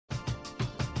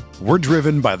We're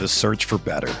driven by the search for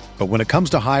better. But when it comes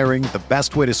to hiring, the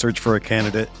best way to search for a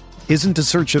candidate isn't to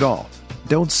search at all.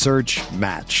 Don't search,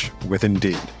 match with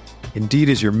Indeed. Indeed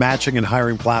is your matching and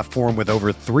hiring platform with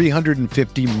over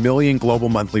 350 million global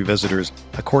monthly visitors,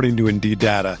 according to Indeed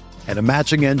data, and a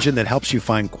matching engine that helps you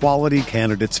find quality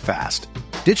candidates fast.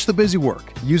 Ditch the busy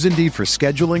work. Use Indeed for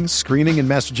scheduling, screening, and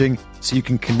messaging so you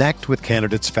can connect with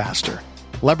candidates faster.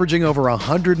 Leveraging over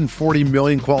 140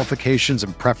 million qualifications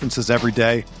and preferences every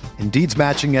day, Indeed's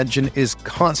matching engine is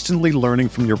constantly learning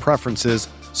from your preferences,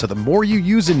 so the more you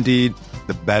use Indeed,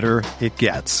 the better it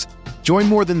gets. Join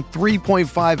more than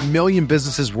 3.5 million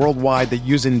businesses worldwide that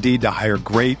use Indeed to hire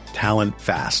great talent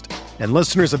fast. And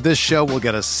listeners of this show will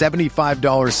get a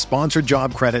 $75 sponsored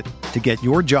job credit to get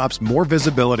your jobs more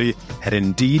visibility at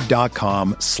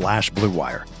Indeed.com/Blue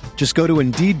Wire. Just go to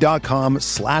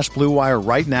Indeed.com/Blue Wire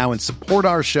right now and support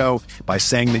our show by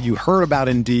saying that you heard about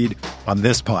Indeed on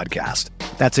this podcast.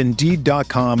 That's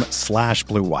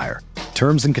Indeed.com/Blue Wire.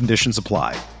 Terms and conditions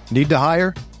apply. Need to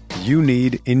hire? You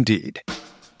need Indeed.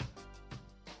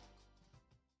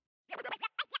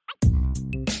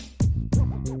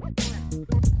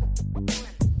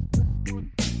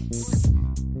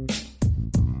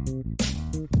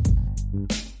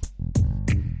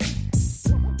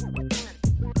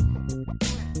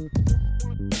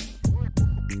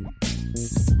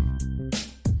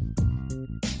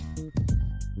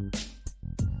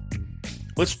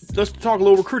 Let's talk a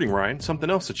little recruiting, Ryan.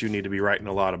 Something else that you need to be writing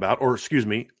a lot about, or excuse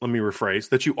me, let me rephrase,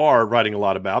 that you are writing a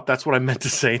lot about. That's what I meant to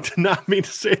say, to not mean to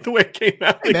say it the way it came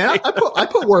out. Hey, man, I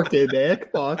put work in, man.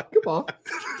 Come on.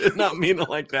 Did not mean it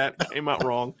like that. Came out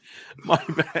wrong. My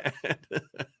bad.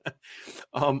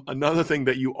 Another thing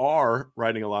that you are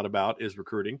writing a lot about is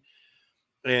recruiting.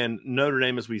 And Notre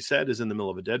Dame, as we said, is in the middle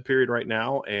of a dead period right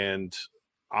now. And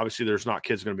obviously there's not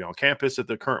kids going to be on campus at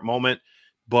the current moment,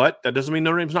 but that doesn't mean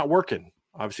Notre Dame's not working.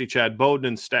 Obviously, Chad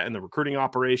Bowden and the recruiting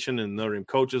operation and Notre Dame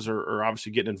coaches are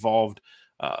obviously getting involved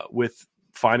with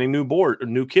finding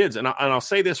new kids. And I'll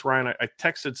say this, Ryan. I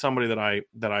texted somebody that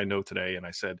I know today, and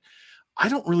I said, I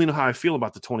don't really know how I feel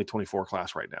about the 2024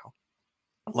 class right now.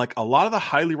 Like a lot of the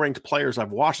highly ranked players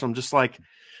I've watched, I'm just like,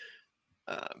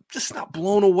 just not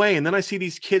blown away. And then I see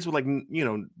these kids with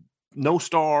no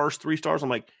stars, 3 stars. I'm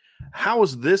like, how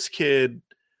is this kid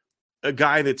a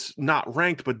guy that's not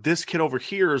ranked, but this kid over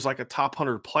here is like a top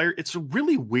 100 player? It's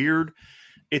really weird.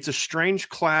 It's a strange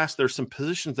class. There's some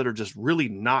positions that are just really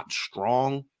not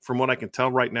strong from what I can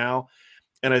tell right now.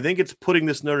 And I think it's putting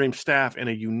this Notre Dame staff in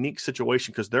a unique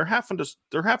situation because they're having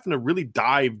to really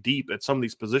dive deep at some of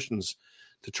these positions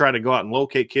to try to go out and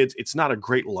locate kids. It's not a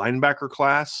great linebacker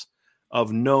class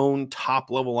of known top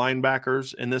level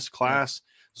linebackers in this class.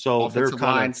 So offensive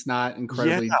line's not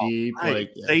incredibly deep. Right.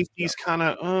 Safety's kind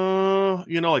of,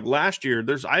 like last year,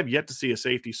 I've yet to see a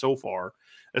safety so far,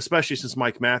 especially since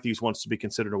Mike Matthews wants to be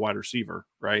considered a wide receiver,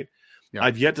 right? Yeah.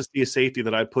 I've yet to see a safety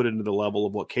that I put into the level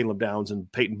of what Caleb Downs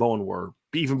and Peyton Bowen were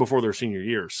even before their senior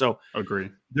year. So agree.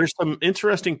 There's some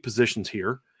interesting positions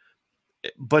here,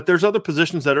 but there's other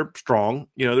positions that are strong.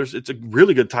 It's a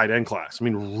really good tight end class. I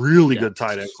mean, really good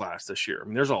tight end class this year. I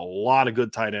mean, there's a lot of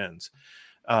good tight ends.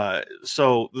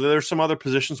 So there's some other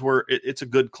positions where it's a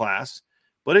good class,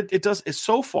 but it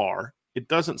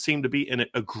doesn't seem to be in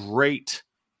a great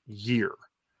year,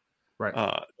 right?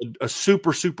 A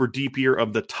super, super deep year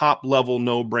of the top level,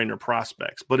 no brainer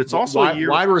prospects, but it's also a year.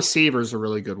 Wide receivers a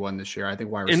really good one this year. I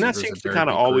think wide receivers, and that seems to kind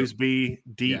of always be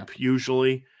deep.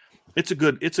 Usually it's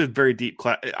a very deep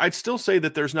class. I'd still say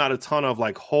that there's not a ton of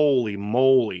like, holy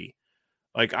moly.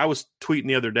 Like I was tweeting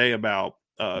the other day about,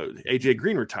 AJ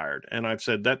Green retired, and I've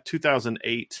said that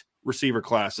 2008 receiver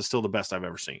class is still the best I've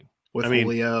ever seen.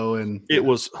 Julio it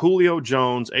was Julio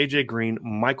Jones, AJ Green,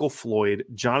 Michael Floyd,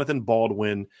 Jonathan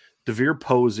Baldwin, DeVere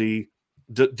Posey,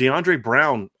 DeAndre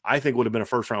Brown. I think would have been a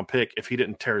first-round pick if he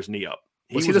didn't tear his knee up.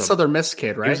 Was he the Southern Miss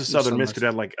kid, right? He was a Southern Miss kid.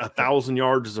 Had like 1,000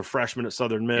 yards as a freshman at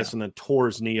Southern Miss, and then tore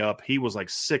his knee up. He was like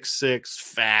 6'6",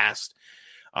 fast.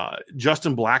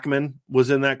 Justin Blackman was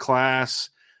in that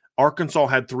class. Arkansas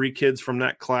had 3 kids from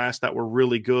that class that were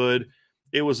really good.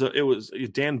 It was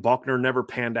Dan Buckner never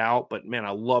panned out, but man, I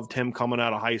loved him coming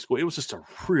out of high school. It was just a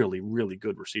really, really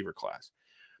good receiver class.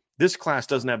 This class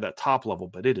doesn't have that top level,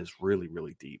 but it is really,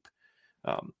 really deep.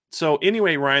 So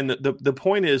anyway, Ryan, the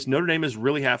point is Notre Dame is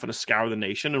really having to scour the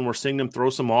nation, and we're seeing them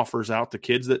throw some offers out to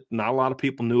kids that not a lot of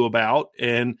people knew about.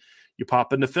 And you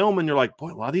pop into film and you're like,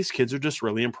 boy, a lot of these kids are just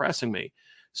really impressing me.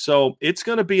 So it's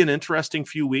going to be an interesting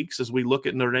few weeks as we look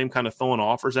at Notre Dame kind of throwing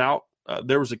offers out.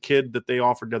 There was a kid that they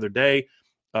offered the other day,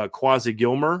 Quasi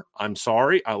Gilmer. I'm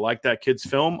sorry. I like that kid's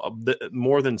film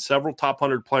more than several top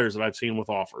 100 players that I've seen with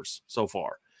offers so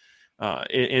far.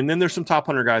 And then there's some top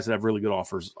 100 guys that have really good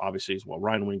offers, obviously, as well.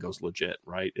 Ryan Wingo's legit,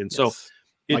 right? And so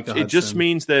it just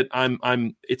means that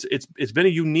it's been a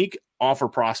unique offer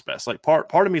prospect. Like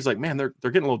part of me is like, man, they're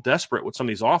getting a little desperate with some of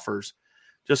these offers,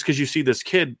 just because you see this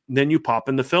kid, then you pop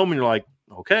in the film and you're like,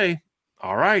 okay,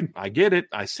 all right, I get it,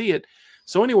 I see it.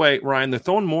 So anyway, Ryan, they're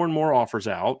throwing more and more offers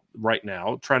out right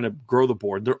now, trying to grow the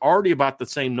board. They're already about the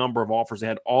same number of offers they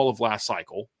had all of last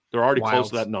cycle. They're already close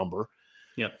to that number.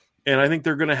 Yep. And I think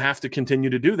they're going to have to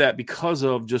continue to do that because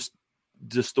of just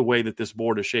the way that this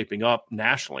board is shaping up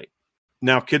nationally.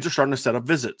 Now, kids are starting to set up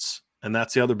visits, and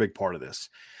that's the other big part of this.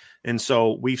 And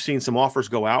so we've seen some offers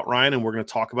go out, Ryan, and we're going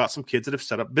to talk about some kids that have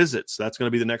set up visits. That's going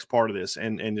to be the next part of this,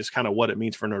 and just kind of what it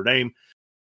means for Notre Dame.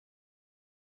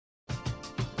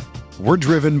 We're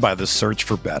driven by the search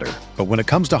for better. But when it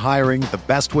comes to hiring, the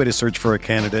best way to search for a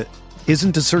candidate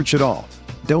isn't to search at all.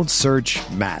 Don't search,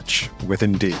 match with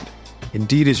Indeed.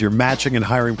 Indeed is your matching and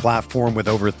hiring platform with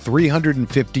over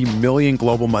 350 million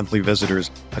global monthly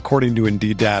visitors, according to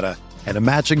Indeed data, and a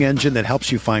matching engine that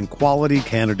helps you find quality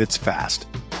candidates fast.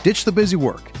 Ditch the busy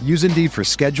work. Use Indeed for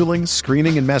scheduling,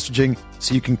 screening, and messaging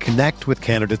so you can connect with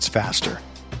candidates faster.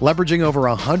 Leveraging over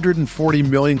 140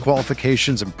 million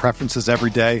qualifications and preferences every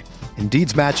day,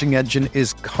 Indeed's matching engine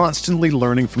is constantly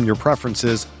learning from your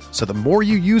preferences, so the more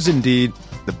you use Indeed,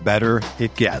 the better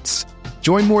it gets.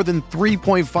 Join more than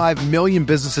 3.5 million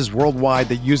businesses worldwide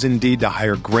that use Indeed to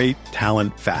hire great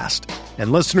talent fast.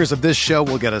 And listeners of this show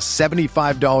will get a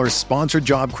 $75 sponsored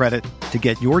job credit to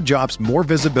get your jobs more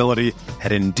visibility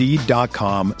at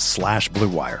Indeed.com/Blue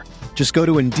Wire. Just go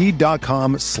to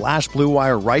Indeed.com/Blue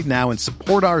Wire right now and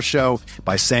support our show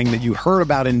by saying that you heard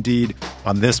about Indeed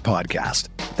on this podcast.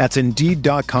 That's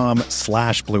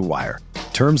Indeed.com/Blue Wire.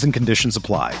 Terms and conditions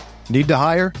apply. Need to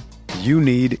hire? You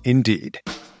need Indeed.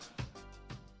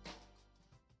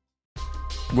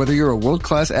 Whether you're a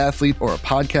world-class athlete or a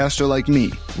podcaster like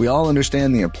me, we all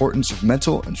understand the importance of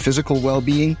mental and physical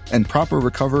well-being and proper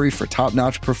recovery for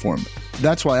top-notch performance.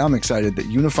 That's why I'm excited that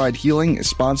Unified Healing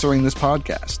is sponsoring this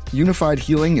podcast. Unified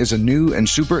Healing is a new and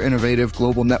super innovative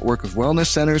global network of wellness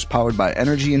centers powered by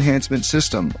Energy Enhancement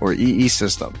System, or EE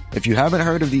System. If you haven't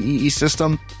heard of the EE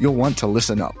System, you'll want to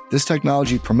listen up. This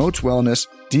technology promotes wellness,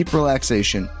 deep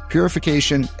relaxation,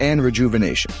 purification, and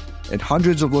rejuvenation. At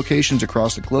hundreds of locations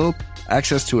across the globe,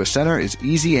 access to a center is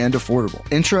easy and affordable.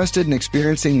 Interested in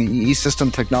experiencing the EE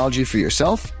System technology for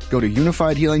yourself? Go to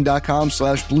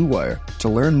unifiedhealing.com/Blue Wire to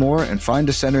learn more and find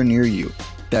a center near you.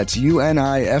 That's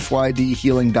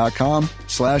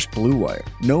UNIFYDhealing.com/Blue Wire.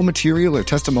 No material or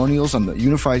testimonials on the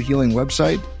Unified Healing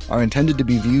website are intended to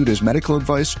be viewed as medical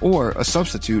advice or a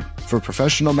substitute for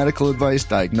professional medical advice,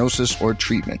 diagnosis, or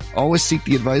treatment. Always seek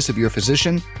the advice of your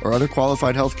physician or other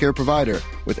qualified healthcare provider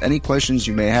with any questions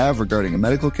you may have regarding a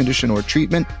medical condition or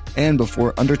treatment and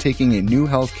before undertaking a new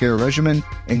healthcare regimen,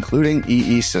 including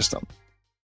EE System.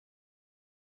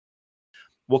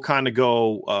 We'll kind of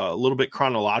go a little bit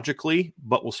chronologically,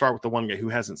 but we'll start with the one guy who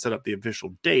hasn't set up the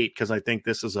official date, because I think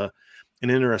this is an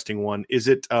interesting one. Is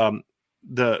it the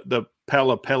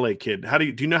Pele kid?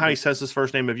 Do you know how he says his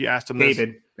first name? Have you asked him this?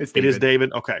 David. It's David. It is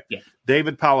David. Okay. Yeah.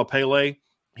 David Pele.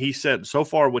 He said so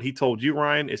far what he told you,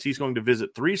 Ryan, is he's going to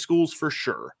visit 3 schools for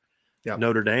sure. Yep.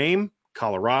 Notre Dame,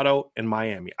 Colorado, and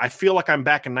Miami. I feel like I'm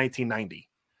back in 1990.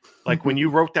 Like when you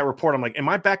wrote that report, I'm like, am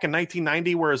I back in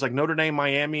 1990? Whereas like Notre Dame,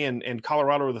 Miami, and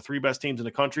Colorado are the 3 best teams in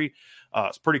the country.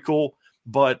 It's pretty cool.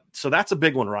 But so that's a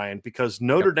big one, Ryan, because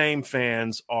Notre Dame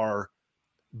fans are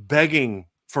begging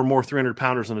for more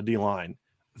 300-pounders on the D-line.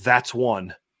 That's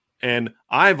one. And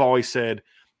I've always said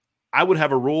I would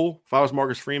have a rule if I was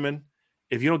Marcus Freeman.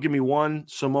 If you don't give me one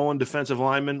Samoan defensive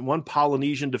lineman, one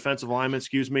Polynesian defensive lineman,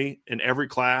 in every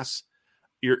class,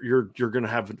 you're going to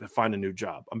have to find a new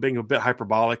job. I'm being a bit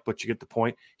hyperbolic, but you get the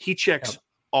point. He checks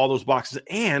all those boxes,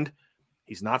 and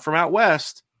he's not from out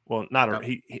west. Well, not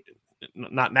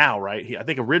now, right? I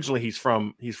think originally he's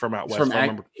from out west. He's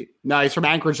from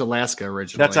Anchorage, Alaska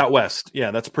originally. That's out west.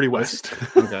 Yeah, that's pretty west.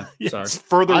 Okay, sorry. It's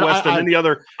further west than any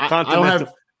other continent.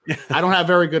 I don't have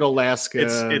very good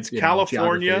Alaska. It's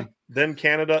California, geography. Then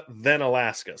Canada, then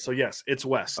Alaska. So yes, it's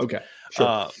west. Okay,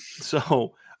 sure.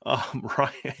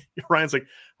 Ryan's like,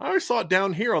 I always saw it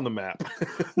down here on the map.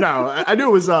 No, I knew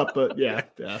it was up, but yeah.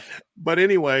 But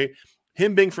anyway,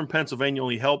 him being from Pennsylvania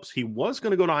only helps. He was going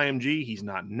to go to IMG. He's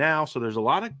not now. So there's a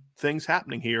lot of things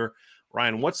happening here.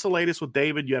 Ryan, what's the latest with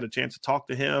David? You had a chance to talk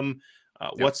to him.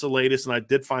 What's the latest? And I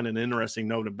did find an interesting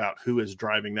note about who is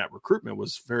driving that recruitment.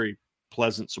 Was very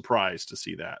pleasant surprise to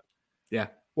see that. Yeah.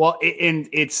 Well, and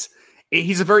it's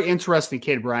He's a very interesting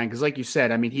kid, Brian, because like you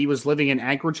said, I mean, he was living in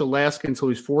Anchorage, Alaska until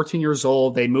he was 14 years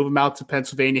old. They moved him out to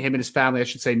Pennsylvania. Him and his family, I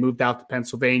should say, moved out to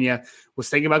Pennsylvania. Was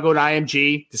thinking about going to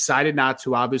IMG, decided not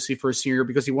to, obviously, for a senior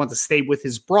because he wanted to stay with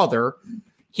his brother.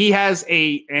 He has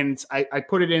and I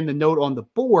put it in the note on the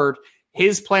board,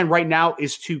 his plan right now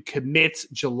is to commit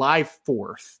July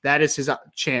 4th. That is his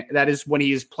chance. That is when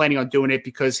he is planning on doing it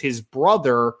because his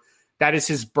brother, that is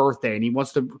his birthday, and he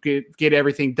wants to get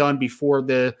everything done before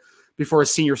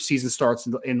his senior season starts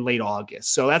in late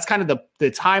August. So that's kind of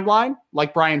the timeline.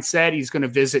 Like Brian said, he's going to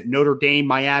visit Notre Dame,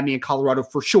 Miami, and Colorado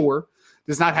for sure.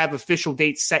 Does not have official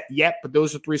dates set yet, but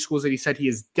those are 3 schools that he said he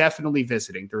is definitely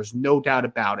visiting. There's no doubt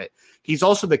about it. He's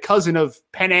also the cousin of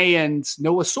Penei and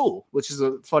Noah Sewell, which is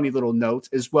a funny little note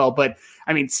as well. But,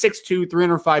 I mean, 6'2",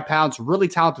 305 pounds, really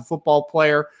talented football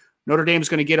player. Notre Dame is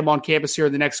going to get him on campus here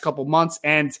in the next couple months.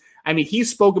 And, I mean, he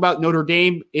spoke about Notre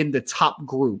Dame in the top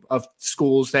group of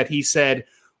schools that he said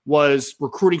was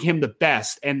recruiting him the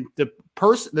best. And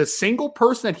the single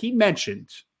person that he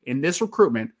mentioned in this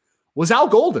recruitment was Al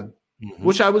Golden. Mm-hmm.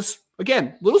 Which I was,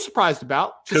 again, a little surprised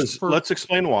about. Because let's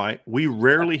explain why. We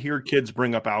rarely hear kids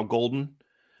bring up Al Golden.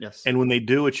 Yes. And when they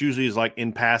do, it's usually like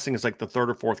in passing, it's like the 3rd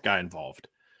or 4th guy involved.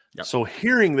 Yep. So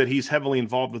hearing that he's heavily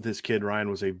involved with this kid, Ryan,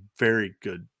 was a very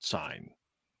good sign.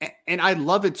 And I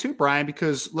love it too, Brian,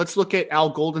 because let's look at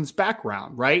Al Golden's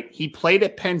background, right? He played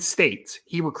at Penn State.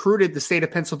 He recruited the state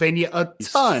of Pennsylvania a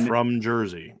ton. He's from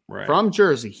Jersey, right? From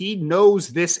Jersey. He knows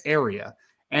this area.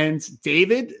 And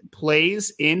David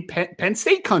plays in Penn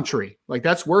State country. Like,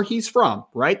 that's where he's from,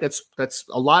 right? That's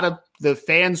a lot of the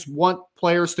fans want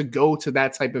players to go to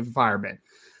that type of environment.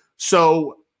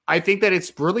 So I think that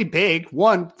it's really big,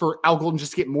 one, for Al Golden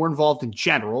just to get more involved in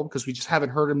general, because we just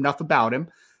haven't heard enough about him.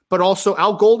 But also,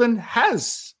 Al Golden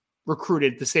has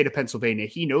recruited the state of Pennsylvania.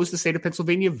 He knows the state of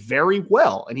Pennsylvania very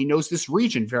well, and he knows this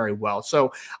region very well.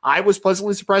 So I was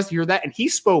pleasantly surprised to hear that. And he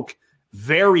spoke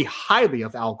very highly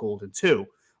of Al Golden, too.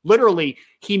 Literally,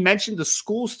 he mentioned the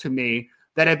schools to me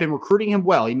that have been recruiting him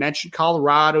well. He mentioned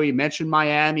Colorado. He mentioned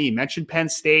Miami. He mentioned Penn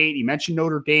State. He mentioned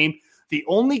Notre Dame. The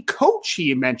only coach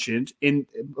he mentioned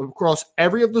across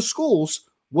every of the schools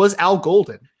was Al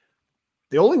Golden.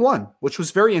 The only one, which was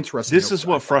very interesting. This is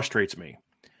what frustrates me.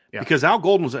 Yeah. Because Al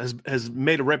Golden has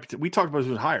made a reputation. We talked about when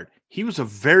he was hired. He was a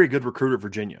very good recruiter at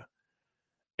Virginia.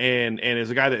 And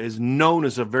is a guy that is known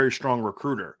as a very strong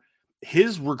recruiter.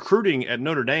 His recruiting at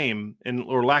Notre Dame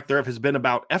or lack thereof has been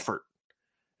about effort.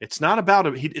 It's not about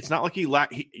it's not like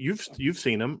you've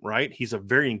seen him, right? He's a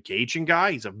very engaging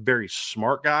guy. He's a very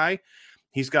smart guy.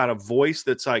 He's got a voice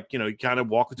that's like, you kind of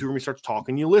walk into a room, he starts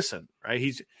talking, you listen, right?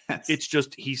 It's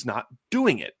just he's not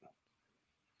doing it.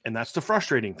 And that's the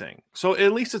frustrating thing. So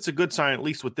at least it's a good sign, at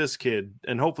least with this kid.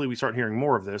 And hopefully we start hearing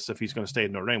more of this. If he's going to stay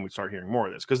at Notre Dame, we start hearing more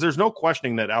of this. Because there's no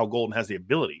questioning that Al Golden has the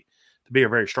ability to be a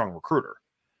very strong recruiter.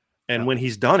 And when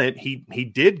he's done it, he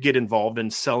did get involved in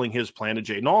selling his plan to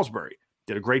Jaden Alsbury.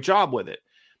 Did a great job with it.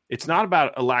 It's not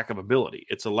about a lack of ability.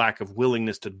 It's a lack of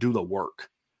willingness to do the work.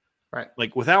 Right.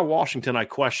 Like without Washington, I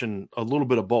question a little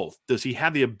bit of both. Does he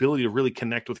have the ability to really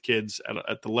connect with kids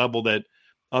at the level that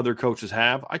other coaches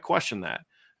have? I question that.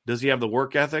 Does he have the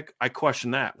work ethic? I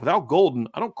question that. Without Golden,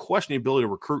 I don't question the ability to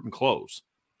recruit and close.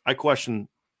 I question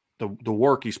the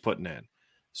work he's putting in.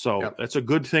 So That's a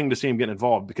good thing to see him get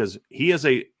involved because he is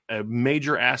a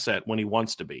major asset when he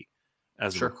wants to be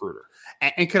as a recruiter.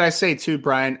 And could I say too,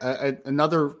 Brian,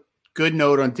 another good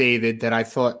note on David that I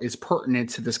thought is pertinent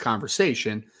to this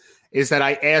conversation is that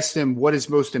I asked him what is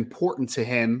most important to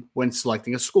him when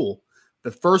selecting a school.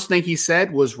 The first thing he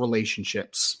said was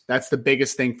relationships. That's the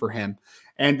biggest thing for him.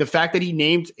 And the fact that he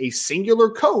named a singular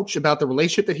coach about the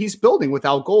relationship that he's building with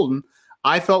Al Golden,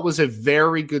 I thought was a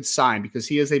very good sign because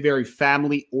he is a very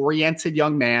family-oriented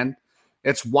young man.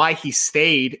 That's why he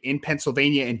stayed in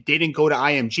Pennsylvania and didn't go to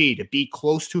IMG, to be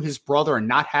close to his brother and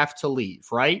not have to leave,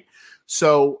 right?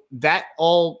 So that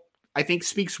all, I think,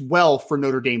 speaks well for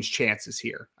Notre Dame's chances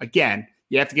here. Again,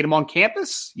 you have to get him on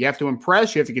campus. You have to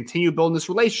impress. You have to continue building this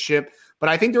relationship. But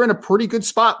I think they're in a pretty good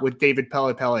spot with David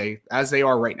Pele as they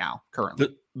are right now,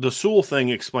 currently. The Sewell thing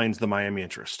explains the Miami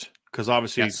interest because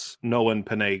obviously Noah and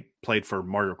Penei played for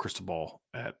Mario Cristobal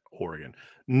at Oregon.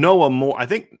 Noah more, I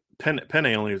think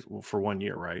Penei only for 1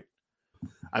 year, right?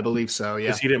 I believe so, yeah.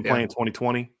 Because he didn't play in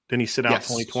 2020. Didn't he sit out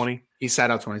 2020? He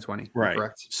sat out 2020. Right.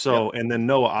 Correct. So, and then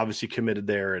Noah obviously committed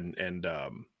there and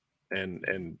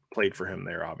played for him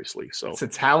there, obviously. So it's a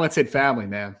talented family,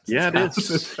 man. It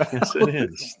is. Yes, it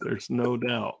is. There's no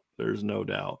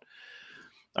doubt.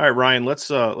 All right, Ryan, let's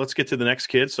get to the next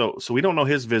kid. So we don't know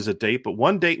his visit date, but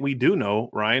one date we do know,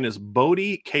 Ryan, is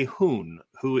Bodie Cahoon,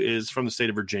 who is from the state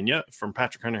of Virginia, from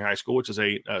Patrick Henry High School, which is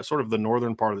a sort of the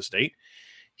northern part of the state.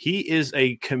 He is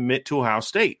a commit to Ohio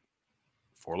State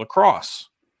for lacrosse.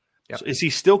 Yep. So is he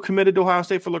still committed to Ohio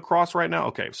State for lacrosse right now?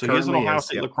 Okay, so he's an Ohio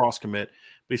State lacrosse commit,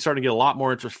 but he's starting to get a lot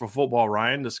more interest for football,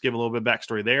 Ryan. Just give a little bit of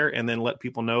backstory there, and then let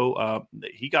people know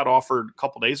that he got offered a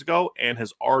couple days ago and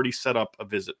has already set up a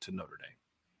visit to Notre Dame.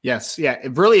 Yes. Yeah.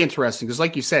 Really interesting. Because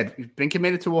like you said, he's been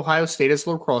committed to Ohio State as a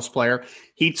lacrosse player.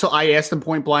 I asked him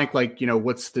point blank, like,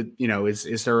 what's the,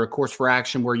 is there a course for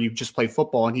action where you just play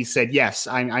football? And he said, yes,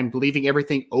 I'm leaving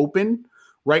everything open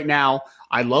right now.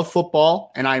 I love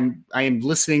football and I am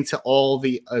listening to all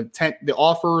the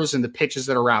offers and the pitches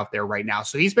that are out there right now.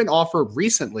 So he's been offered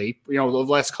recently, the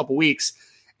last couple of weeks.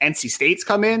 NC State's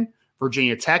come in,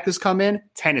 Virginia Tech has come in,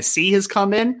 Tennessee has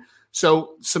come in.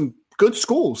 So some good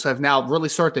schools have now really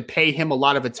started to pay him a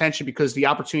lot of attention because the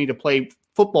opportunity to play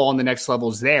football on the next level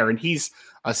is there. And he's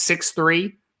a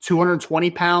 6'3",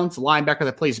 220 pounds linebacker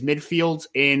that plays midfield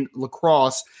in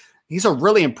lacrosse. He's a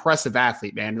really impressive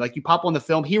athlete, man. Like you pop on the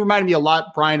film, he reminded me a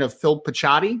lot, Brian, of Phil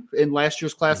Picciotti in last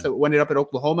year's class that ended up at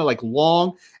Oklahoma, like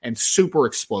long and super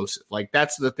explosive. Like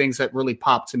that's the things that really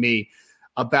popped to me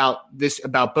about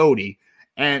Bodie.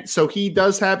 And so he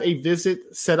does have a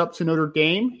visit set up to Notre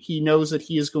Dame. He knows that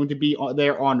he is going to be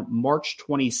there on March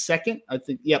 22nd. I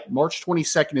think, March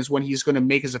 22nd is when he's going to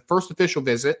make his first official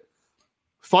visit.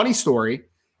 Funny story,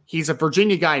 he's a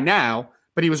Virginia guy now,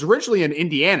 but he was originally an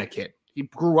Indiana kid. He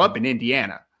grew up in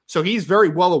Indiana. So he's very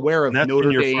well aware of Notre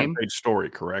Dame. That's in your front page story,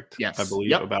 correct? Yes. I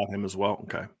believe about him as well.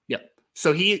 Okay. Yep.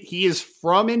 So he is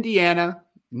from Indiana,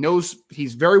 knows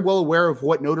he's very well aware of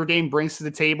what Notre Dame brings to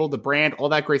the table, the brand, all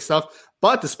that great stuff.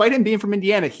 But despite him being from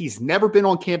Indiana, he's never been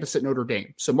on campus at Notre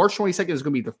Dame. So March 22nd is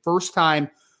going to be the first time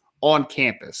on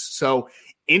campus. So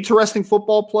interesting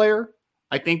football player.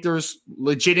 I think there's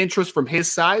legit interest from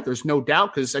his side. There's no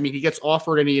doubt because, he gets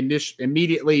offered and he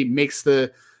immediately makes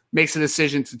the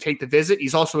decision to take the visit.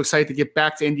 He's also excited to get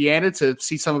back to Indiana to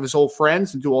see some of his old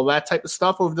friends and do all that type of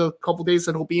stuff over the couple days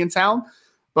that he'll be in town.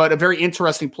 But a very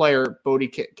interesting player, Bodie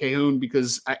Cahoon,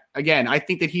 because, I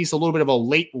think that he's a little bit of a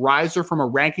late riser from a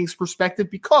rankings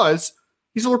perspective because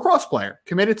he's a lacrosse player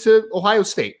committed to Ohio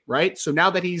State, right? So now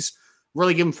that he's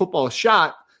really given football a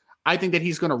shot, I think that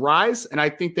he's going to rise. And I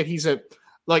think that he's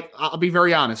I'll be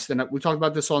very honest, and we talked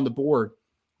about this on the board.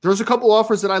 There's a couple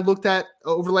offers that I looked at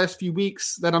over the last few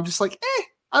weeks that I'm just like,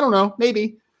 I don't know,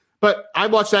 maybe. But I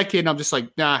watched that kid and I'm just like,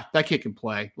 nah, that kid can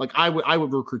play. Like I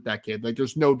would recruit that kid. Like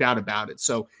there's no doubt about it.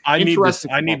 So I need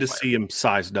to see him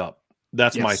sized up.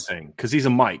 That's my thing. Because he's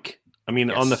a Mike.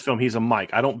 On the film, he's a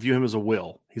Mike. I don't view him as a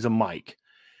Will. He's a Mike.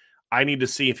 I need to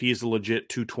see if he's a legit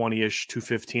 220-ish,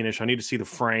 215-ish. I need to see the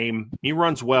frame. He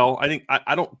runs well.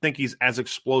 I don't think he's as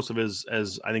explosive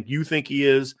as I think you think he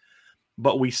is,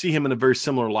 but we see him in a very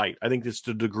similar light. I think just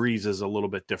the degrees is a little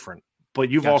bit different. But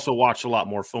you've also watched a lot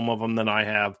more film of him than I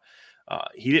have.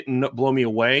 He didn't blow me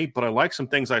away, but I like some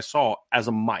things I saw as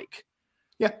a Mike.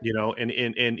 Yeah.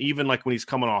 And even like when he's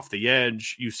coming off the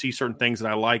edge, you see certain things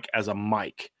that I like as a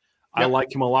Mike. I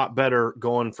like him a lot better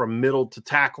going from middle to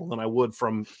tackle than I would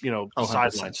from,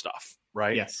 sideline stuff,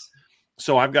 right? Yes.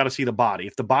 So I've got to see the body.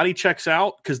 If the body checks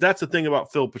out, because that's the thing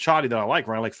about Phil Picciotti that I like,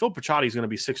 right? Like Phil Picciotti is going to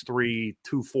be 6'3",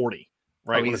 240,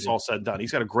 right? When it's all said and done.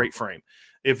 He's got a great frame.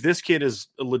 If this kid is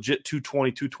a legit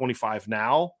 220, 225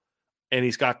 now, and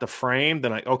he's got the frame,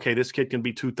 then this kid can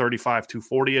be 235,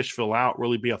 240-ish, fill out,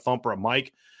 really be a thumper, a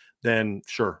Mike, then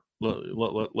sure,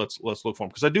 let's look for him.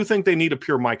 Because I do think they need a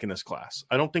pure Mike in this class.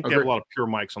 I don't think they have a lot of pure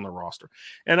Mikes on their roster.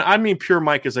 And I mean pure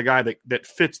Mike is a guy that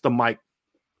fits the Mike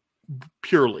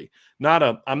purely.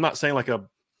 I'm not saying like a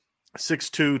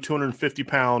 6'2",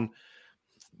 250-pound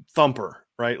thumper,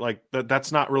 right? Like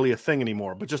that's not really a thing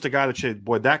anymore, but just a guy that said,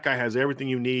 boy, that guy has everything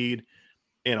you need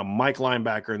in a Mike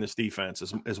linebacker in this defense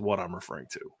is what I'm referring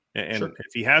to. And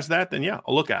if he has that, then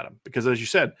I'll look at him because as you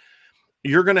said,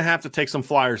 you're going to have to take some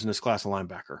flyers in this class of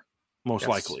linebacker, most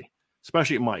likely,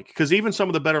 especially at Mike. Because even some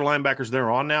of the better linebackers they're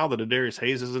on now that Adarius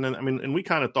Hayes isn't in, and we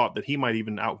kind of thought that he might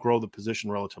even outgrow the position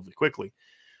relatively quickly.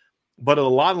 But a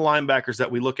lot of linebackers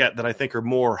that we look at that I think are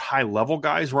more high-level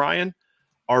guys, Ryan,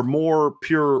 are more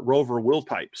pure Rover Will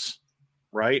types,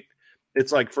 right?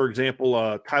 It's like, for example,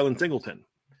 Kylan Singleton,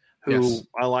 who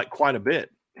I like quite a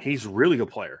bit. He's a really good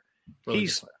player. Really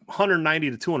he's 190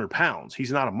 to 200 pounds.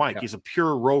 He's not a Mike. He's a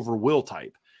pure Rover Will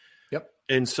type. Yep.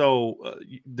 And so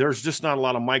there's just not a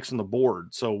lot of Mikes on the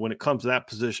board. So when it comes to that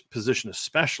position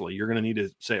especially, you're going to need to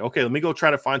say, okay, let me go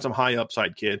try to find some high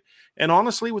upside kid. And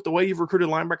honestly, with the way you've recruited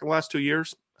linebacker the last 2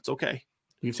 years, it's okay.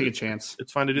 You take a chance.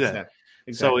 It's fine to do that.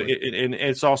 Exactly. So and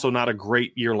it's also not a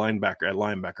great year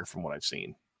linebacker from what I've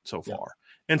seen so far.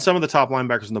 And some of the top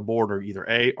linebackers on the board are either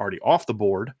already off the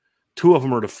board. 2 of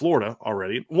them are to Florida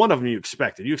already. One of them you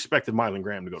expected. You expected Mylan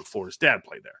Graham to go to Florida. His dad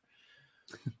played there.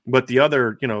 But the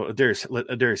other,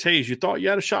 Darius Hayes, you thought you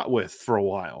had a shot with for a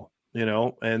while,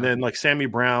 and then like Sammy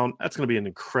Brown, that's going to be an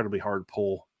incredibly hard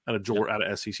pull out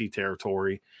of SEC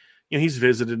territory. He's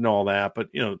visited and all that, but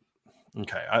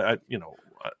okay,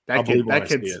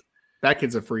 that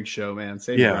kid's a freak show, man.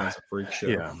 Sammy Brown's a freak show.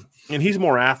 Yeah, and he's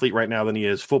more athlete right now than he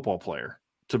is football player,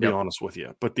 to be honest with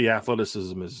you. But the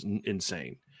athleticism is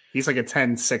insane. He's like a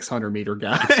 600-meter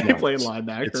guy playing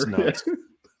linebacker. It's nuts.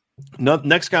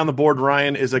 Next guy on the board,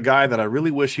 Ryan, is a guy that I really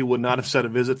wish he would not have set a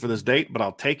visit for this date, but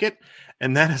I'll take it.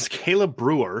 And that is Caleb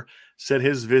Brewer set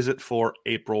his visit for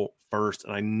April 1st.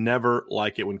 And I never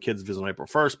like it when kids visit on April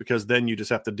 1st because then you just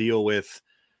have to deal with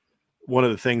one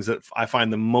of the things that I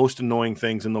find the most annoying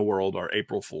things in the world are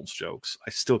April Fool's jokes. I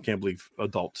still can't believe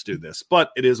adults do this,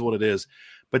 but it is what it is.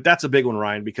 But that's a big one,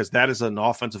 Ryan, because that is an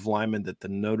offensive lineman that the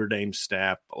Notre Dame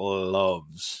staff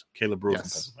loves. Caleb Brewer from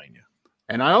Pennsylvania.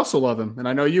 And I also love him. And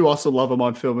I know you also love him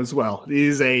on film as well.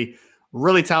 He's a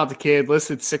really talented kid,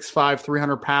 listed 6'5",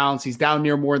 300 pounds. He's down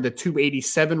near more in the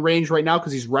 287 range right now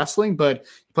because he's wrestling, but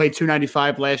he played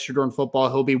 295 last year during football.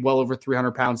 He'll be well over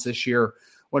 300 pounds this year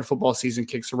when football season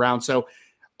kicks around. So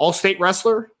all-state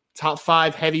wrestler, top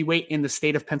 5 heavyweight in the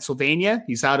state of Pennsylvania.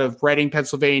 He's out of Reading,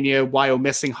 Pennsylvania,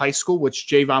 Wyomissing High School, which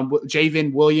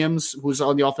Javin Williams, who's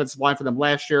on the offensive line for them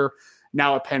last year,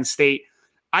 now at Penn State.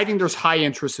 I think there's high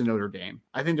interest in Notre Dame.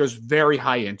 I think there's very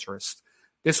high interest.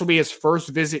 This will be his first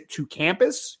visit to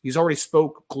campus. He's already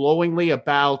spoke glowingly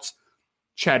about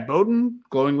Chad Bowden,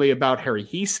 glowingly about Harry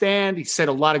Hiestand. He said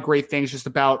a lot of great things just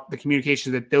about the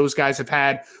communication that those guys have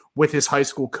had with his high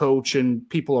school coach and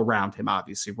people around him,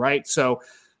 obviously, right? So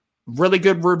really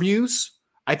good reviews.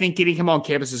 I think getting him on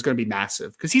campus is going to be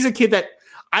massive because he's a kid that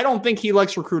I don't think he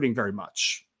likes recruiting very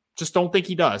much. Just don't think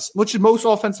he does, which most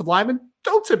offensive linemen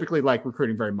don't typically like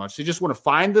recruiting very much. They just want to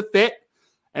find the fit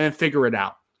and then figure it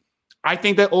out. I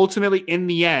think that ultimately, in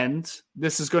the end,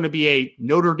 this is going to be a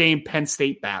Notre Dame-Penn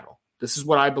State battle. This is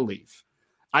what I believe.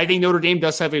 I think Notre Dame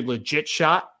does have a legit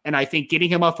shot, and I think getting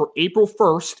him up for April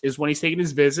 1st is when he's taking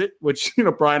his visit, which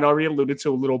Brian already alluded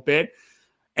to a little bit.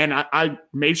 And I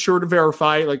made sure to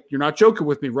verify, like, you're not joking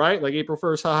with me, right? Like April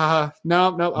 1st,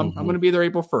 no, I'm going to be there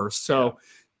April 1st. So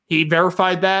he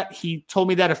verified that. He told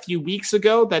me that a few weeks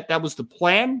ago that was the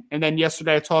plan. And then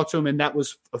yesterday I talked to him and that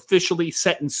was officially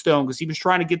set in stone because he was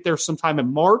trying to get there sometime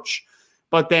in March.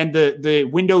 But then the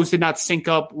windows did not sync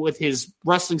up with his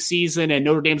wrestling season and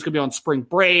Notre Dame's going to be on spring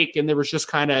break. And there was just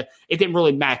it didn't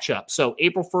really match up. So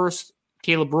April 1st,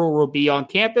 Caleb Brewer will be on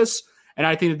campus. And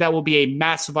I think that will be a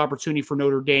massive opportunity for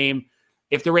Notre Dame.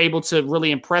 If they're able to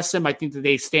really impress him, I think that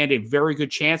they stand a very good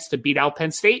chance to beat out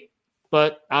Penn State.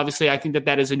 But obviously, I think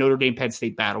that is a Notre Dame-Penn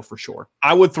State battle for sure.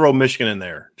 I would throw Michigan in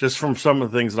there, just from some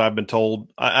of the things that I've been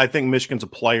told. I think Michigan's a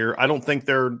player. I don't think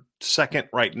they're second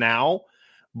right now,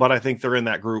 but I think they're in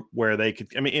that group where they could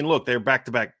 – and look, they're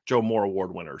back-to-back Joe Moore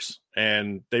Award winners,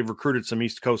 and they've recruited some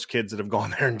East Coast kids that have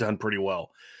gone there and done pretty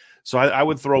well. So I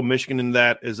would throw Michigan in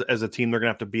that as a team they're going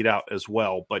to have to beat out as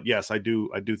well. But, yes, I do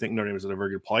think Notre Dame is in a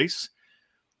very good place.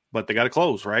 But they got to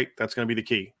close, right? That's going to be the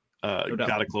key.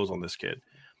 Got to close on this kid.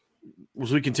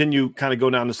 As we continue kind of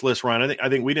go down this list, Ryan, I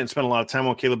think we didn't spend a lot of time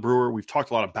on Caleb Brewer. We've talked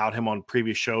a lot about him on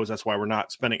previous shows. That's why we're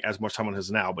not spending as much time on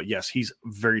his now. But, yes, he's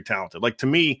very talented. Like, to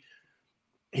me,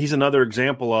 he's another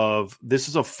example of this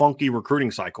is a funky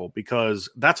recruiting cycle because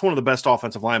that's one of the best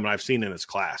offensive linemen I've seen in his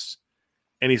class.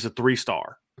 And he's a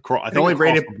 3-star. I think only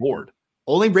rated the board.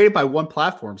 Only rated by one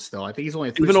platform still. I think he's only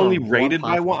a 3-star. Even only rated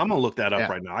by one? I'm going to look that up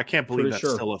right now. I can't believe that's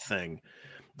sure. still a thing.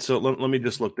 So let me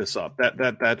just look this up.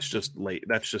 That's just late.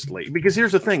 That's just late. Because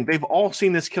here's the thing. They've all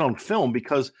seen this kid on film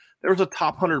because there was a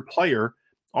top 100 player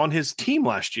on his team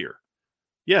last year.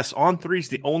 Yes, On3's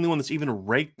the only one that's even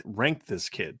ranked this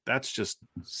kid. That's just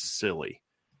silly.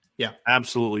 Yeah.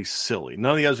 Absolutely silly.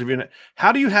 None of the others have even –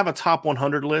 how do you have a top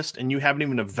 100 list and you haven't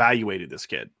even evaluated this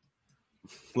kid?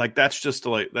 Like, that's just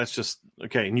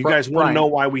okay. And you guys want to know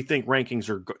why we think rankings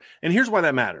are good. And here's why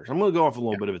that matters. I'm going to go off a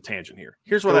little bit of a tangent here.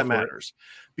 Here's why that matters.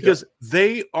 Because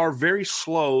they are very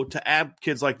slow to add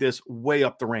kids like this way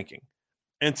up the ranking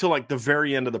until like the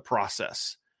very end of the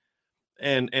process.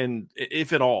 And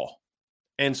if at all.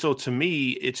 And so to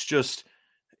me, it's just,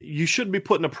 you shouldn't be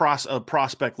putting a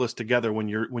prospect list together when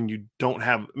you don't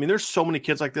have, there's so many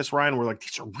kids like this, Ryan, where like,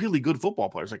 these are really good football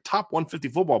players, like top 150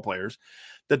 football players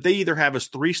that they either have as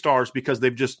 3 stars because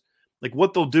they've just like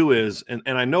what they'll do is, and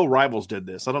I know Rivals did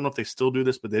this. I don't know if they still do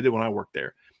this, but they did when I worked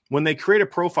there. when they create a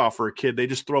profile for a kid, they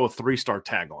just throw a 3-star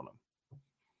tag on them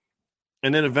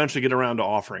and then eventually get around to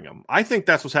offering them. I think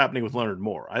that's what's happening with Leonard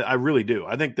Moore. I really do.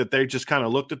 I think that they just kind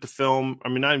of looked at the film. I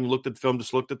mean, not even looked at the film,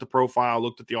 just looked at the profile,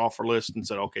 looked at the offer list and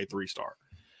said, okay, 3-star.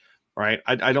 Right.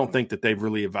 I don't think that they've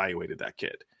really evaluated that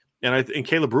kid. And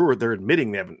Caleb Brewer, they're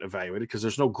admitting they haven't evaluated because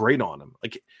there's no grade on him.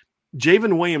 Like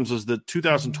Javen Williams was the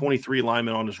 2023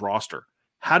 lineman on his roster.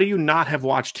 How do you not have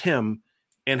watched him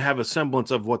and have a semblance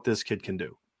of what this kid can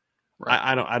do? Right.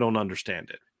 I don't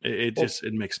understand it.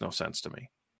 It makes no sense to me.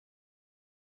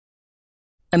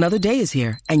 Another day is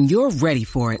here, and you're ready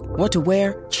for it. What to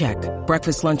wear? Check.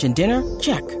 Breakfast, lunch, and dinner?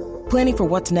 Check. Planning for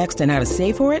what's next and how to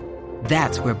save for it?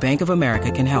 That's where Bank of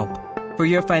America can help. For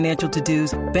your financial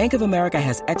to-dos, Bank of America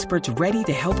has experts ready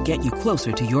to help get you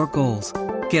closer to your goals.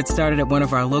 Get started at one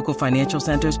of our local financial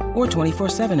centers or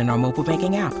 24/7 in our mobile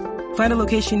banking app. Find a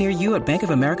location near you at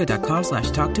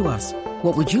bankofamerica.com/talktous.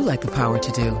 What would you like the power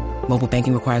to do? Mobile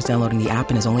banking requires downloading the app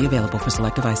and is only available for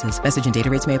select devices. Message and data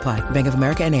rates may apply. Bank of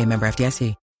America NA, member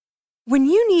FDIC. When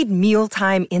you need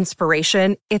mealtime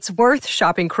inspiration, it's worth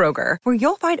shopping Kroger, where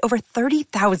you'll find over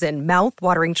 30,000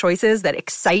 mouth-watering choices that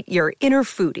excite your inner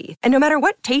foodie. And no matter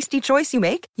what tasty choice you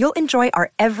make, you'll enjoy our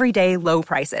everyday low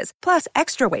prices, plus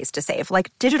extra ways to save,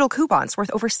 like digital coupons worth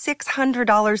over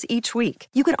 $600 each week.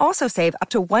 You can also save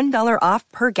up to $1 off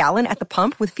per gallon at the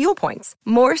pump with fuel points.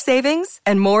 More savings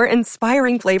and more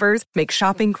inspiring flavors make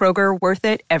shopping Kroger worth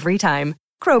it every time.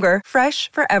 Kroger,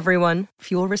 fresh for everyone.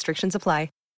 Fuel restrictions apply.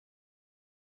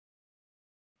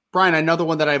 Brian, another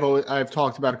one that I've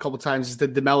talked about a couple of times is the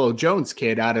DeMello Jones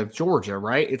kid out of Georgia,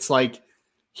 right? It's like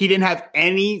he didn't have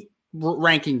any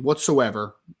ranking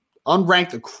whatsoever,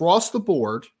 unranked across the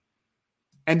board,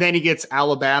 and then he gets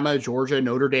Alabama, Georgia,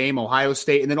 Notre Dame, Ohio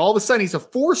State, and then all of a sudden he's a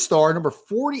 4-star, number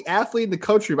 40 athlete in the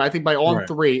country, I think by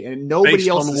On3, and nobody based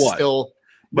else is still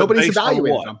 – nobody's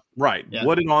evaluated him. Right. Yeah.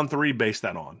 What did On3 base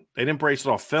that on? They didn't base it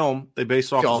off film. They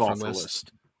based it off his offer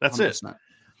list. That's 100%. It.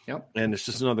 Yep. And it's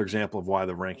just another example of why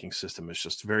the ranking system is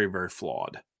just very, very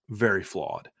flawed. Very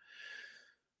flawed.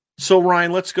 So,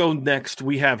 Ryan, let's go next.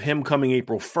 We have him coming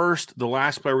April 1st. The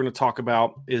last player we're going to talk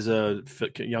about is a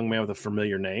young man with a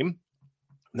familiar name.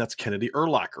 And that's Kennedy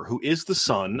Urlacher, who is the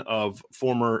son of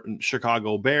former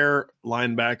Chicago Bear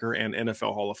linebacker and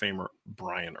NFL Hall of Famer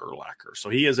Brian Urlacher. So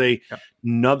he is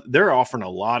they're offering a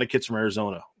lot of kids from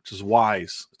Arizona, which is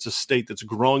wise. It's a state that's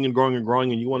growing and growing and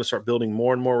growing, and you want to start building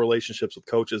more and more relationships with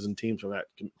coaches and teams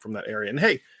from that area. And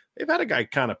hey, they've had a guy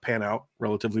kind of pan out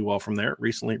relatively well from there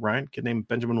recently, Ryan, a kid named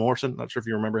Benjamin Morrison. Not sure if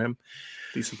you remember him.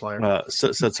 Decent player.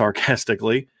 Said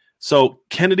sarcastically. So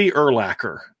Kennedy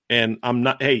Urlacher, and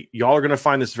y'all are going to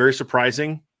find this very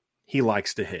surprising. He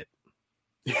likes to hit.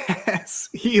 Yes,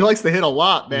 he likes to hit a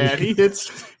lot, man. He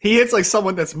hits like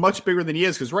someone that's much bigger than he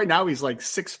is, because right now he's like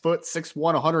 6 foot, 6'1",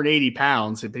 180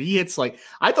 pounds. But he hits I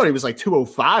thought he was like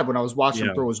 205 when I was watching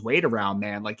him throw his weight around,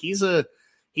 man. Like he's a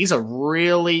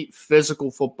really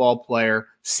physical football player.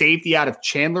 Safety out of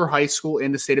Chandler High School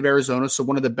in the state of Arizona, so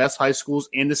one of the best high schools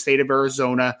in the state of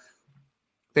Arizona.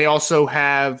 They also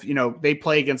have, they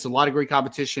play against a lot of great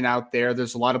competition out there.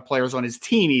 There's a lot of players on his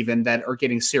team even that are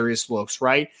getting serious looks,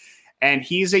 right? And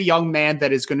he's a young man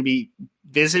that is going to be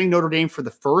visiting Notre Dame for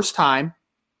the first time.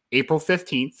 April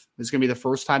 15th is going to be the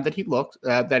first time that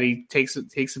he takes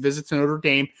a visit to Notre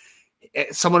Dame.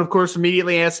 Someone, of course,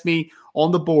 immediately asked me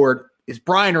on the board, is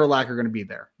Brian Urlacher going to be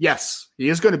there? Yes, he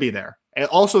is going to be there. And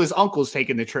also, his uncle's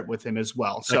taking the trip with him as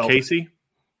well. So Casey?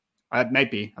 It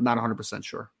might be. I'm not 100%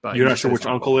 sure. But you're not sure which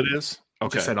uncle it is?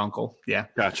 Okay. Just said uncle. Yeah.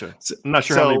 Gotcha. I'm not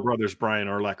sure how many brothers Brian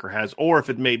Urlacher has, or if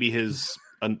it may be his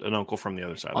an uncle from the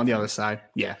other side. On the other side,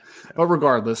 yeah. But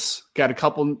regardless, got a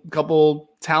couple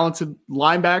talented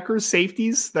linebackers,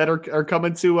 safeties that are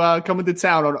coming to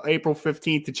town on April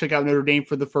 15th to check out Notre Dame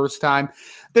for the first time.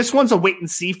 This one's a wait and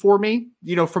see for me,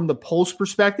 from the Pulse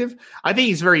perspective. I think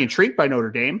he's very intrigued by Notre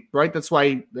Dame, right? That's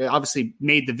why he obviously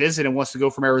made the visit and wants to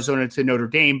go from Arizona to Notre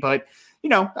Dame. But,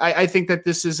 I think that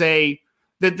this is I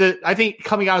think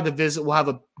coming out of the visit, we'll have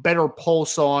a better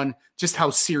pulse on just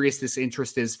how serious this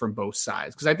interest is from both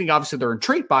sides. Because I think obviously they're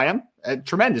intrigued by him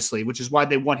tremendously, which is why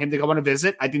they want him to come on a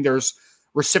visit. I think there's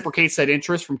reciprocates that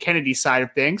interest from Kennedy's side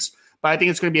of things. But I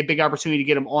think it's going to be a big opportunity to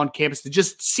get him on campus to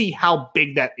just see how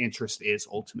big that interest is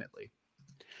ultimately.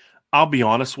 I'll be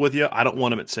honest with you. I don't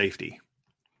want him at safety.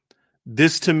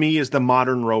 This to me is the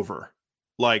modern Rover.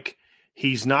 Like,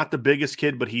 he's not the biggest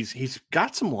kid, but he's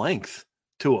got some length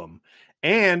to him.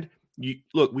 And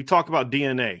look, we talk about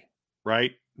DNA,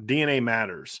 right? DNA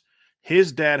matters.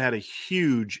 His dad had a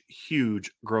huge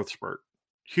growth spurt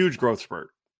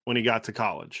when he got to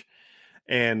college.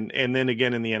 and then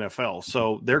again in the NFL.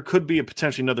 So there could be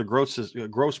potentially another growth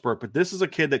spurt, but this is a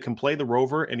kid that can play the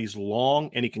rover, and he's long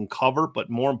and he can cover, but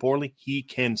more importantly, he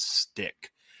can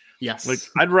stick. Yes. Like,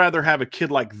 I'd rather have a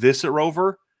kid like this at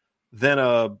rover than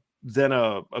a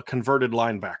converted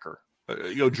linebacker.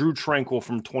 Drew Tranquill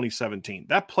from 2017.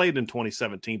 That played in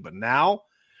 2017, but now,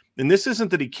 and this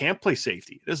isn't that he can't play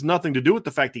safety. It has nothing to do with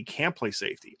the fact he can't play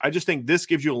safety. I just think this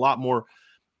gives you a lot more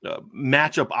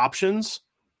matchup options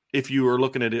if you are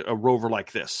looking at a rover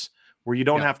like this, where you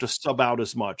don't have to sub out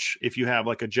as much if you have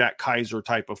like a Jack Kaiser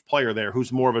type of player there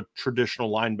who's more of a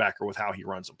traditional linebacker with how he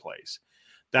runs and plays.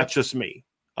 That's just me.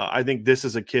 I think this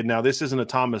is a kid. Now, this isn't a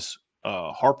Thomas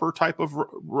Harper type of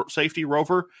safety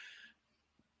rover,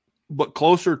 but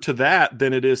closer to that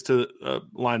than it is to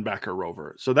linebacker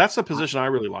rover. So that's the position I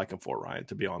really like him for, Ryan,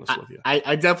 to be honest with you.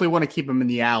 I definitely want to keep him in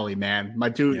the alley, man. My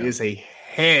dude is a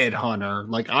head hunter.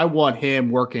 Like, I want him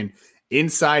working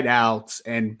inside out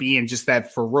and being just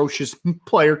that ferocious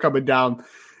player coming down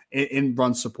in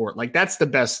run support. Like, that's the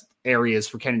best areas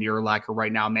for Kennedy Urlacher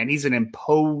right now, man. He's an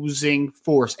imposing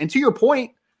force. And to your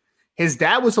point, his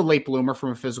dad was a late bloomer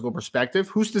from a physical perspective.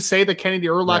 Who's to say that Kennedy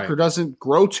Urlacher doesn't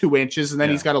grow 2 inches and then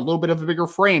he's got a little bit of a bigger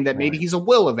frame that maybe he's a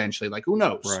will eventually? Like, who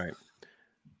knows?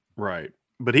 Right.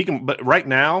 But he can. But right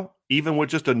now, even with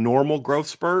just a normal growth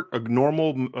spurt, a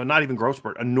normal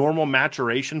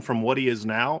maturation from what he is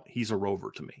now, he's a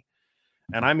rover to me.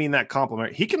 And I mean that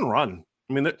compliment. He can run.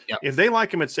 I mean, if they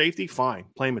like him at safety, fine,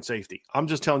 play him at safety. I'm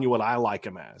just telling you what I like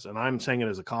him as, and I'm saying it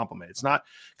as a compliment. It's not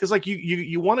because, like,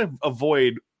 you want to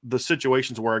avoid the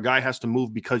situations where a guy has to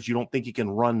move because you don't think he can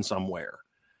run somewhere.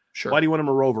 Sure. Why do you want him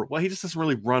a rover? Well, he just doesn't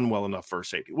really run well enough for a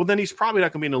safety. Well, then he's probably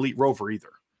not going to be an elite rover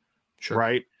either. Sure.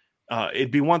 Right?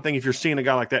 It'd be one thing if you're seeing a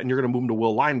guy like that and you're going to move him to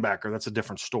will linebacker. That's a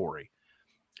different story.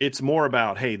 It's more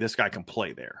about, hey, this guy can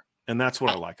play there. And that's what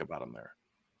I like about him there.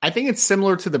 I think it's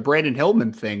similar to the Brandon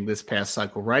Hillman thing this past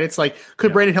cycle, right? It's like,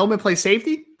 could Brandon Hillman play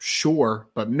safety? Sure.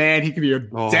 But, man, he could be a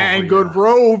dang good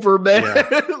rover, man.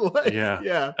 Absolutely.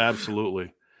 Yeah.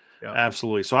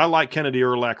 Absolutely. So I like Kennedy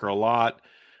Urlacher a lot.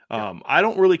 I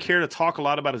don't really care to talk a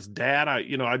lot about his dad. I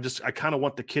kind of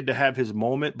want the kid to have his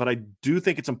moment, but I do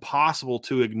think it's impossible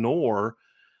to ignore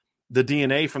the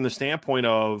DNA from the standpoint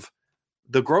of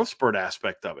the growth spurt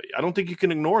aspect of it. I don't think you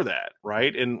can ignore that,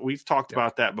 right? And we've talked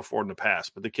about that before in the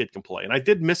past, but the kid can play. And I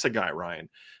did miss a guy, Ryan,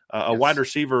 a wide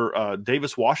receiver,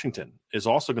 Davis Washington, is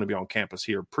also going to be on campus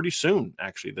here pretty soon,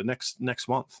 actually, the next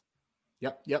month.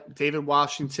 Yep. David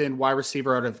Washington, wide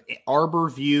receiver out of Arbor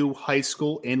View High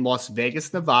School in Las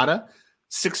Vegas, Nevada.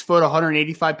 6 foot,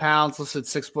 185 pounds, listed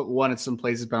 6'1" at some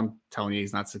places, but I'm telling you,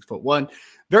 he's not 6'1".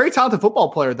 Very talented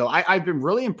football player, though. I've been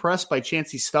really impressed by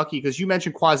Chancey Stuckey because you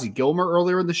mentioned Quasi Gilmer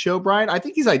earlier in the show, Brian. I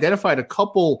think he's identified a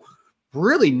couple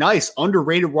really nice,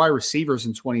 underrated wide receivers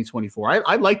in 2024.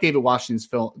 I like David Washington's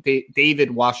film. I think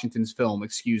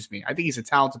he's a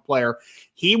talented player.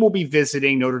 He will be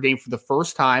visiting Notre Dame for the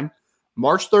first time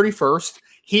March 31st.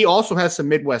 He also has some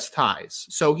Midwest ties.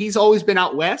 So he's always been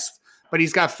out west, but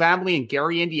he's got family in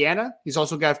Gary, Indiana. He's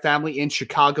also got family in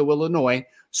Chicago, Illinois.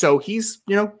 So he's,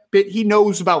 he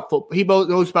knows about football. He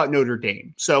knows about Notre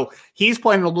Dame. So he's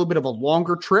planning a little bit of a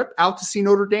longer trip out to see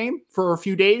Notre Dame for a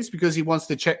few days because he wants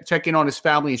to check in on his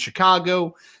family in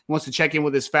Chicago. He wants to check in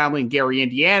with his family in Gary,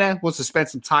 Indiana. Wants to spend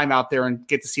some time out there and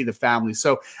get to see the family.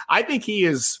 So I think he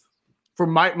is,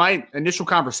 from my initial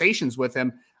conversations with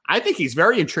him, I think he's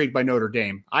very intrigued by Notre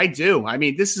Dame. I do. I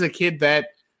mean, this is a kid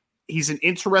that he's an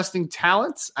interesting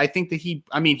talent. I think that he's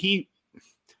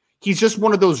just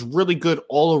one of those really good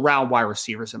all-around wide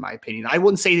receivers, in my opinion. I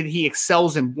wouldn't say that he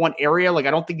excels in one area. Like,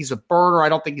 I don't think he's a burner. I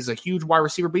don't think he's a huge wide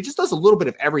receiver, but he just does a little bit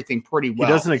of everything pretty well.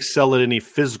 He doesn't excel at any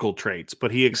physical traits,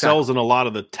 but he excels in a lot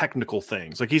of the technical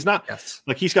things. Like, he's not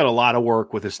like he's got a lot of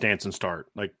work with his stance and start.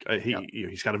 Like,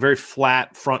 he's got a very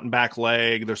flat front and back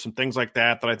leg. There's some things like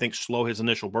that I think slow his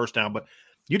initial burst down. But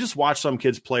you just watch some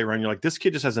kids play around. You're like, this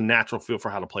kid just has a natural feel for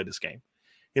how to play this game.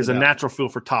 He has a natural feel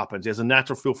for top ends. He has a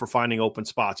natural feel for finding open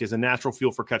spots. He has a natural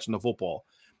feel for catching the football.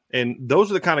 And those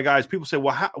are the kind of guys people say,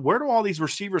 well, where do all these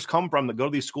receivers come from that go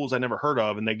to these schools I never heard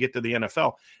of and they get to the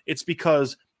NFL? It's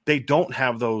because they don't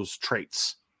have those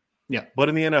traits. Yeah. But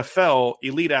in the NFL,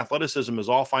 elite athleticism is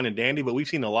all fine and dandy, but we've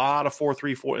seen a lot of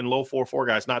 4.34 and low 4.4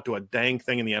 guys not do a dang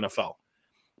thing in the NFL.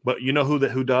 But you know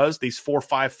who does? These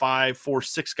 4.55,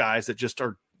 4.6 guys that just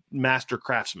are master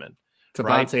craftsmen.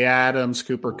 Devontae Adams,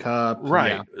 Cooper Kupp.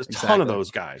 Right. Yeah, a ton of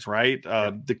those guys, right?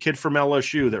 The kid from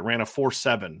LSU that ran a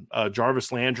 4.7,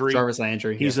 Jarvis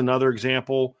Landry. He's another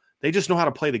example. They just know how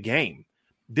to play the game.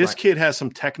 This kid has some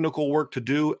technical work to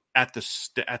do at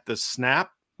the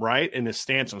snap, right, in his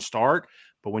stance and start,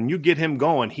 But when you get him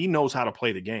going, he knows how to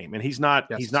play the game, and he's not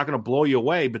going to blow you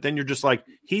away. But then you're just like,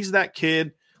 he's that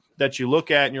kid that you look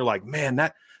at and you're like, man,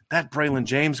 that Braylon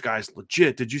James guy's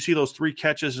legit. Did you see those 3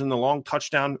 catches and the long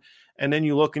touchdown? And then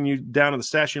you look and you down at the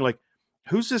stats and you're like,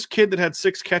 who's this kid that had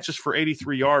 6 catches for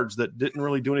 83 yards that didn't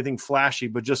really do anything flashy,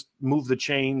 but just moved the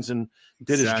chains and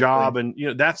did his job? And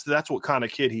that's what kind of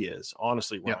kid he is,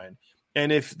 honestly, Ryan.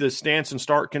 And if the stance and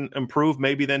start can improve,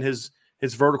 maybe then his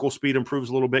vertical speed improves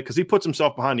a little bit, because he puts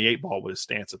himself behind the 8 ball with his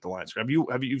stance at the line. Have you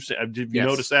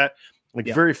noticed that?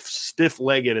 Very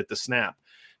stiff-legged at the snap.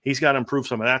 He's got to improve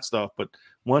some of that stuff. But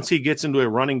once he gets into a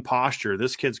running posture,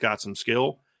 this kid's got some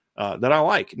skill that I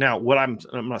like. Now, I'm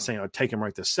not saying I'd take him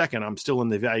right this second. I'm still in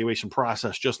the evaluation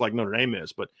process, just like Notre Dame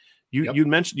is. But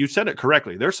you said it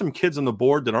correctly. There's some kids on the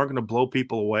board that aren't going to blow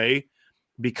people away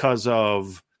because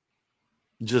of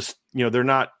just they're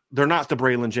not the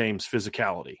Braylon James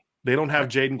physicality. They don't have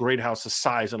Jaden Greathouse's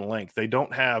size and length. They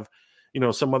don't have,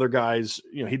 some other guys,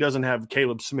 he doesn't have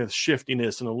Caleb Smith's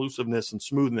shiftiness and elusiveness and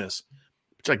smoothness.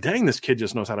 It's like, dang, this kid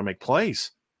just knows how to make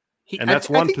plays. And that's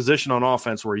one position on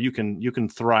offense where you can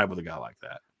thrive with a guy like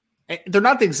that. They're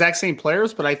not the exact same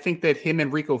players, but I think that him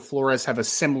and Rico Flores have a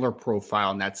similar profile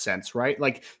in that sense, right?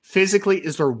 Like, physically,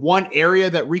 is there one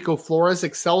area that Rico Flores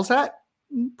excels at?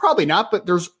 Probably not, but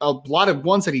there's a lot of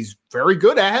ones that he's very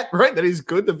good at, right? That he's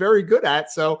good to very good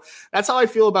at. So that's how I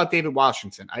feel about David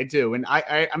Washington. I do. And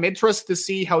I'm interested to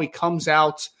see how he comes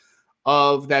out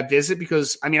of that visit,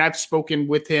 because, I've spoken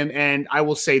with him, and I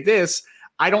will say this.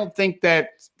 I don't think that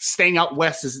staying out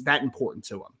west is that important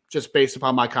to him, just based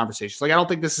upon my conversations. Like, I don't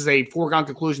think this is a foregone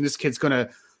conclusion. This kid's going to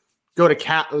go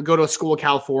to a school in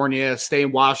California, stay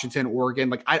in Washington, Oregon.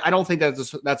 Like, I don't think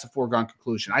that's a foregone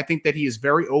conclusion. I think that he is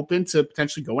very open to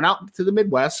potentially going out to the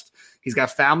Midwest. He's got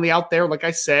family out there, like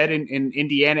I said, in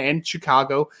Indiana and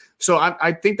Chicago. So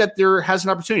I think that there has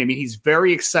an opportunity. He's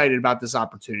very excited about this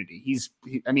opportunity.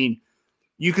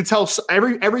 You can tell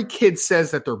every kid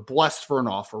says that they're blessed for an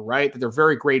offer, right? That they're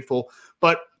very grateful.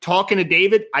 But talking to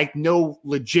David, I know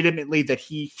legitimately that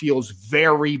he feels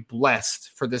very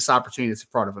blessed for this opportunity that's in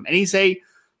front of him. And he's a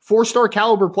 4-star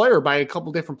caliber player by a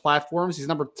couple different platforms. He's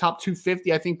top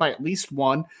 250, I think, by at least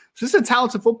one. So this is a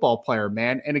talented football player,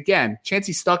 man. And again,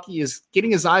 Chancey Stuckey is getting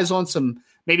his eyes on some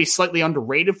maybe slightly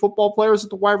underrated football players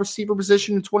at the wide receiver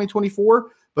position in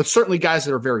 2024, but certainly guys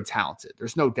that are very talented.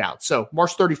 There's no doubt. So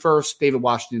March 31st, David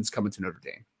Washington's coming to Notre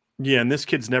Dame. Yeah, and this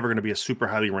kid's never going to be a super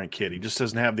highly ranked kid. He just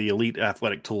doesn't have the elite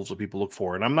athletic tools that people look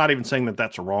for. And I'm not even saying that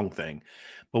that's a wrong thing.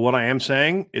 But what I am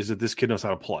saying is that this kid knows how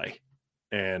to play.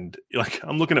 And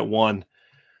I'm looking at one.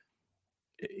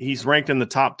 He's ranked in the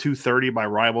top 230 by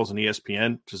Rivals and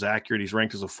ESPN, which is accurate. He's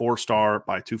ranked as a 4-star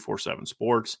by 247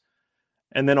 Sports.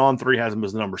 And then On3 has him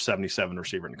as the number 77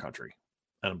 receiver in the country.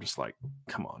 And I'm just like,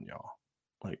 come on, y'all.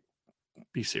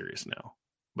 Be serious now.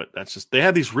 But that's just, they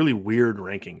have these really weird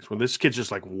rankings where this kid's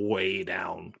just way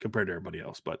down compared to everybody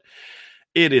else. But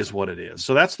it is what it is.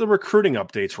 So that's the recruiting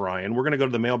updates, Ryan. We're going to go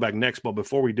to the mailbag next. But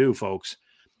before we do, folks,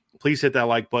 please hit that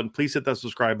like button. Please hit that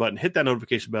subscribe button. Hit that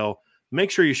notification bell.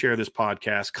 Make sure you share this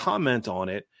podcast. Comment on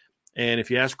it. And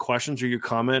if you ask questions or you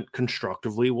comment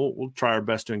constructively, we'll try our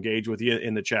best to engage with you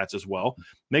in the chats as well.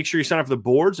 Make sure you sign up for the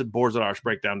boards at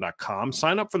boards.irishbreakdown.com.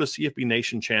 Sign up for the CFB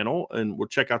Nation channel, and we'll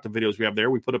check out the videos we have there.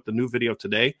 We put up the new video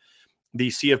today. The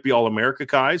CFB All-America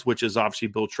guys, which is obviously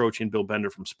Bill Trocchi and Bill Bender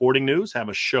from Sporting News, have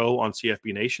a show on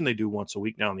CFB Nation. They do once a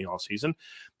week now in the offseason.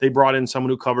 They brought in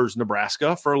someone who covers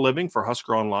Nebraska for a living for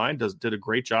Husker Online. Did a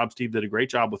great job. Steve did a great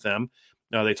job with them.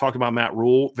 They talked about Matt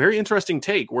Rule. Very interesting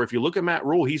take, where if you look at Matt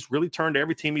Rule, he's really turned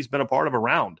every team he's been a part of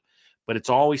around. But it's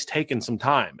always taken some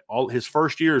time. All his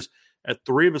first years, at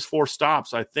 3 of his 4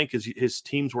 stops, I think his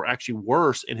teams were actually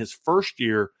worse in his first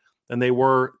year than they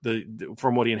were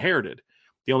from what he inherited.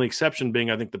 The only exception being,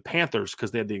 I think, the Panthers,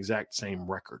 because they had the exact same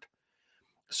record.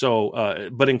 So,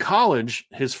 but in college,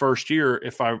 his first year,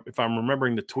 if I'm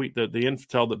remembering the tweet, the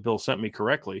intel that Bill sent me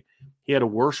correctly, he had a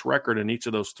worse record in each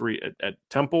of those 3 at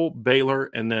Temple, Baylor,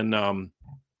 and then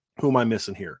who am I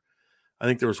missing here? I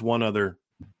think there was one other.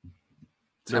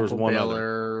 There was one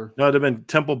other. No, it'd have been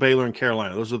Temple, Baylor, and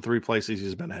Carolina. Those are the 3 places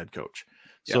he's been a head coach.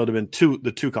 So it'd have been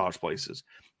the two college places.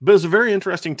 But it was a very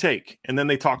interesting take. And then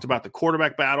they talked about the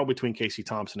quarterback battle between Casey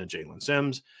Thompson and Jalen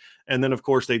Sims. And then, of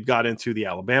course, they got into the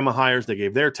Alabama hires. They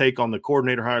gave their take on the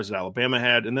coordinator hires that Alabama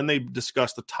had. And then they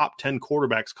discussed the top 10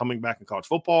 quarterbacks coming back in college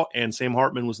football. And Sam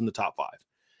Hartman was in the top 5.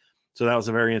 So that was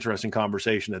a very interesting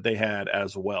conversation that they had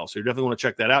as well. So you definitely want to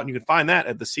check that out. And you can find that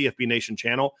at the CFB Nation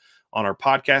channel on our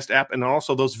podcast app. And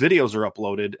also those videos are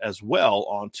uploaded as well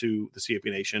onto the CFB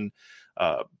Nation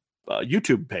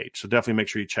YouTube page. So definitely make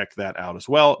sure you check that out as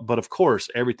well. But of course,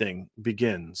 everything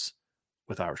begins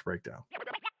with Irish Breakdown.